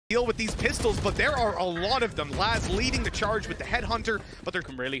deal with these pistols, but there are a lot of them. Laz leading the charge with the Headhunter, but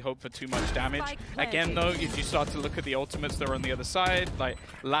Can really hope for too much damage. Again, though, if you start to look at the ultimates that are on the other side, like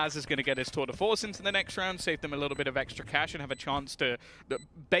Laz is going to get his tour de force into the next round, save them a little bit of extra cash, and have a chance to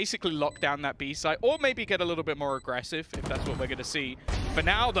basically lock down that B side, or maybe get a little bit more aggressive if that's what we're going to see. For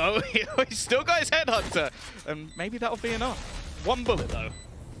now, though, he's still got his Headhunter, and maybe that'll be enough. One bullet, though.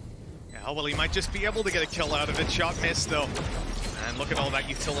 Yeah, well, he might just be able to get a kill out of it. Shot missed, though. And look at all that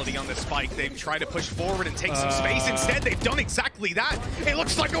utility on this spike. They've tried to push forward and take some space. Instead, they've done exactly that. It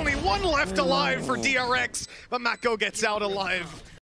looks like only one left alive for DRX, but MaKo gets out alive.